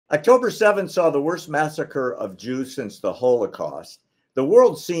October 7th saw the worst massacre of Jews since the Holocaust. The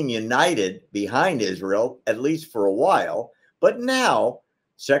world seemed united behind Israel, at least for a while, but now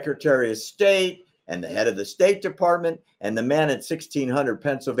Secretary of State and the head of the State Department and the man at 1600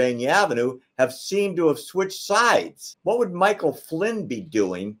 Pennsylvania Avenue have seemed to have switched sides. What would Michael Flynn be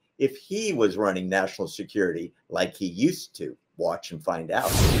doing if he was running national security like he used to? Watch and find out.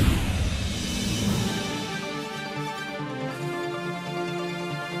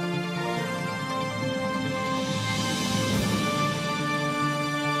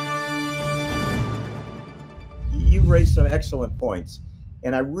 You raised some excellent points,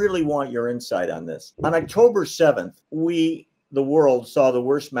 and I really want your insight on this. On October 7th, the world, saw the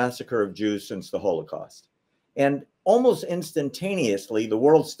worst massacre of Jews since the Holocaust. And almost instantaneously, the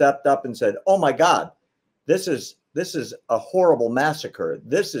world stepped up and said, oh my God, this is a horrible massacre.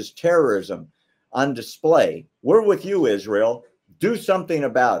 This is terrorism on display. We're with you, Israel. Do something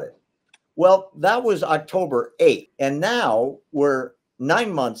about it. Well, that was October 8th. And now we're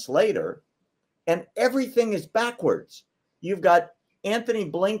 9 months later, and everything is backwards. You've got Anthony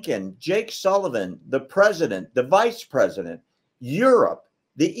Blinken, Jake Sullivan, the president, the vice president, Europe,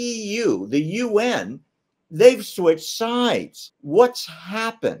 the EU, the UN. They've switched sides. What's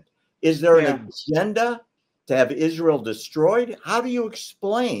happened? Is there an agenda to have Israel destroyed? How do you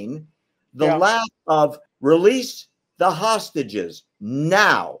explain the lack of release the hostages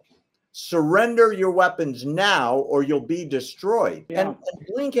now? Surrender your weapons now or you'll be destroyed. And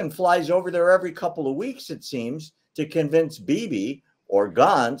Blinken flies over there every couple of weeks, it seems, to convince Bibi or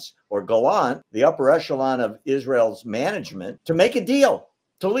Gantz or Gallant, the upper echelon of Israel's management, to make a deal,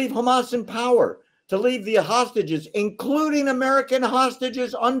 to leave Hamas in power, to leave the hostages, including American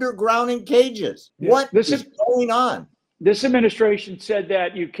hostages, underground in cages. What is going on? This administration said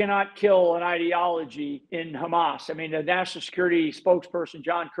that you cannot kill an ideology in Hamas. I mean, the national security spokesperson,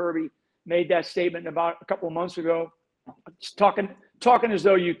 John Kirby, made that statement about a couple of months ago. It's talking as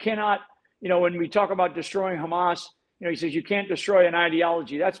though you cannot, when we talk about destroying Hamas, he says you can't destroy an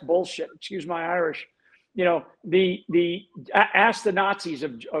ideology. That's bullshit. Excuse my Irish. Ask the Nazis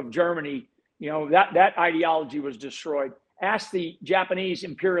of Germany, that ideology was destroyed. Ask the Japanese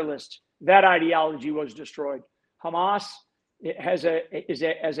imperialists, that ideology was destroyed. Hamas as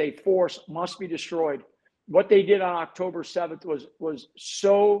a force must be destroyed. What they did on October 7th was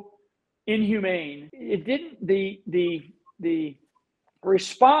so inhumane. It didn't the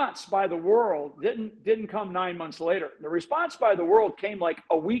response by the world didn't come 9 months later. The response by the world came like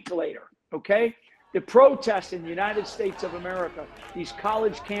a week later. Okay, the protests in the United States of America, these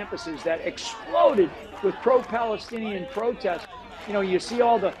college campuses that exploded with pro-Palestinian protests. You see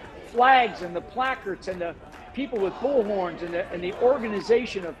all the flags and the placards and the people with bullhorns and the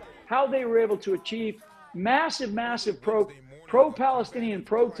organization of how they were able to achieve massive pro-Palestinian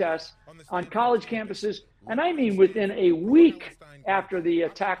protests on college campuses, and I mean within a week after the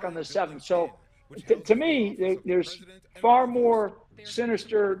attack on the 7th. So to me, there's far more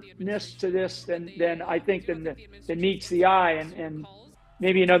sinisterness to this than I think than meets the eye, and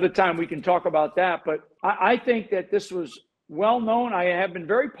maybe another time we can talk about that. But I think that this was well known. I have been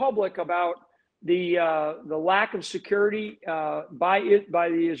very public about the lack of security by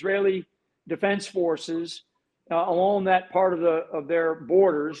the Israeli Defense Forces along that part of their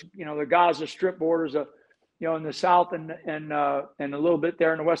borders, the Gaza Strip borders, in the south and a little bit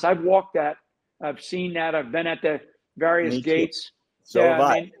there in the west. I've walked that. I've seen that. I've been at the various gates. So have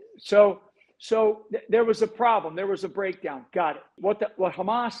I. So there was a problem. There was a breakdown. Got it. What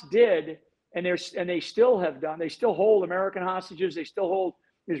Hamas did, and they still have done. They still hold American hostages. They still hold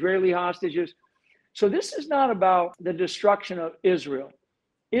Israeli hostages. So this is not about the destruction of Israel.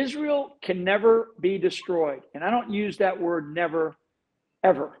 Israel can never be destroyed. And I don't use that word never,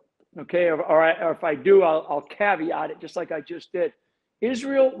 ever. Okay, or if I do, I'll caveat it just like I just did.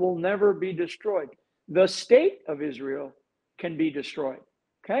 Israel will never be destroyed. The state of Israel can be destroyed.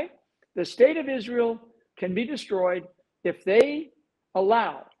 Okay, the state of Israel can be destroyed if they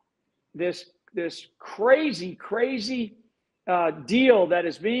allow this crazy deal that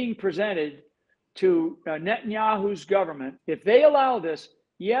is being presented to Netanyahu's government. If they allow this,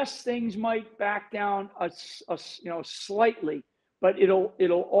 yes, things might back down slightly, but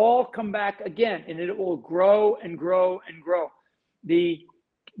it'll all come back again, and it will grow and grow and grow. The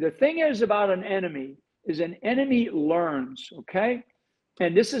thing is about an enemy is an enemy learns, okay?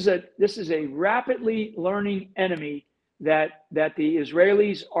 And this is a rapidly learning enemy that the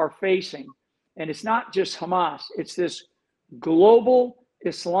Israelis are facing. And it's not just Hamas, it's this global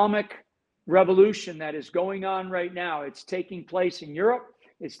Islamic revolution that is going on right now. It's taking place in Europe.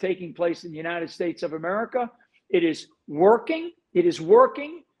 It's taking place in the United States of America. It is working. It is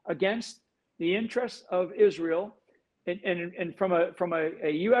working. against the interests of Israel. And from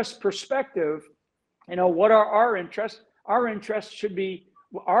a U.S. perspective, you know, what are our interests? Our interests should be,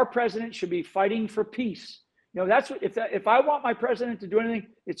 our president should be fighting for peace. You know, that's what, if I want my president to do anything,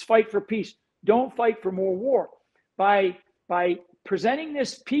 it's fight for peace. Don't fight for more war. By presenting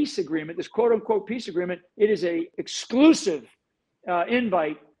this peace agreement, this quote unquote peace agreement, it is a exclusive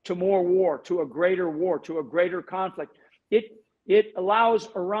invite to more war, to a greater conflict. It allows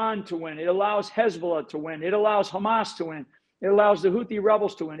Iran to win. It allows Hezbollah to win. It allows Hamas to win. It allows the Houthi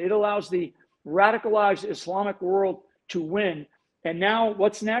rebels to win. It allows the radicalized Islamic world to win. And now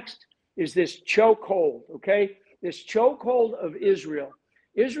what's next is this chokehold, okay? This chokehold of Israel.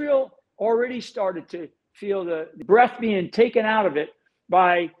 Israel already started to feel the breath being taken out of it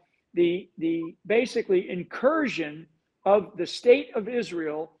by the basically incursion of the state of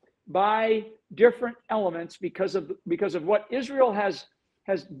Israel by different elements because of what Israel has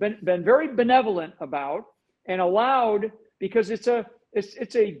been very benevolent about and allowed, because it's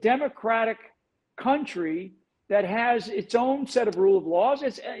a democratic country that has its own set of rule of laws.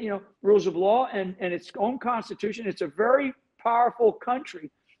 It's, you know, rules of law and its own constitution. It's a very powerful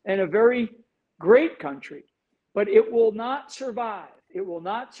country and a very great country, but it will not survive. It will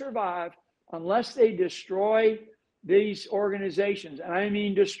not survive unless they destroy these organizations, and I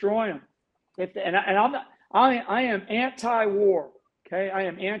mean destroy them. I am anti-war. Okay, I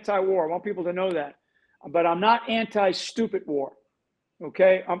am anti-war. I want people to know that, but I'm not anti-stupid war.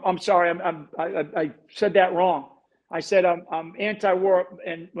 Okay, I'm sorry. I said that wrong. I said I'm anti-war,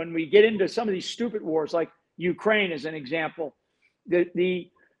 and when we get into some of these stupid wars, like Ukraine as an example,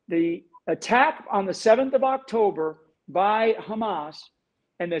 the attack on the 7th of October by Hamas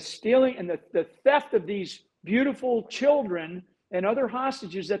and the stealing and the theft of these beautiful children and other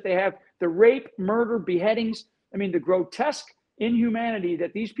hostages that they have, the rape, murder, beheadings, I mean, the grotesque inhumanity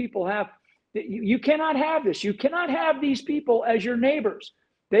that these people have. You cannot have this. You cannot have these people as your neighbors.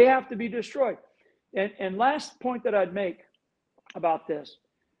 They have to be destroyed. And last point that I'd make about this,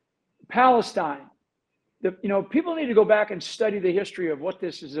 Palestine. You know, people need to go back and study the history of what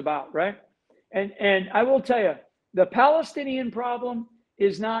this is about, right? And I will tell you, the Palestinian problem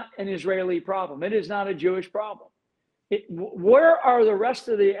is not an Israeli problem. It is not a Jewish problem. Where are the rest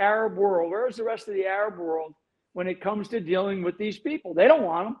of the Arab world? Where is the rest of the Arab world when it comes to dealing with these people? They don't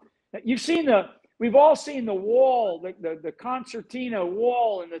want them. We've all seen the wall, the concertina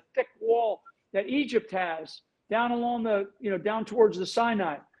wall and the thick wall that Egypt has down along the, you know, down towards the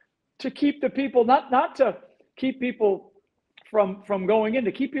Sinai, to keep the people, not to keep people from going in,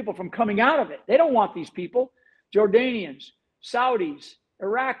 to keep people from coming out of it. They don't want these people. Jordanians, Saudis,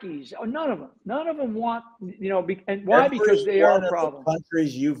 Iraqis, none of them want, you know, and why? Because they are a problem. The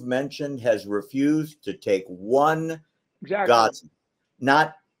countries you've mentioned has refused to take one Gaza,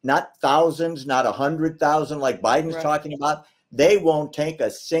 not thousands, not 100,000 like Biden's talking about. They won't take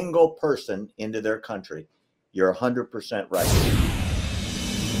a single person into their country. You're 100% right.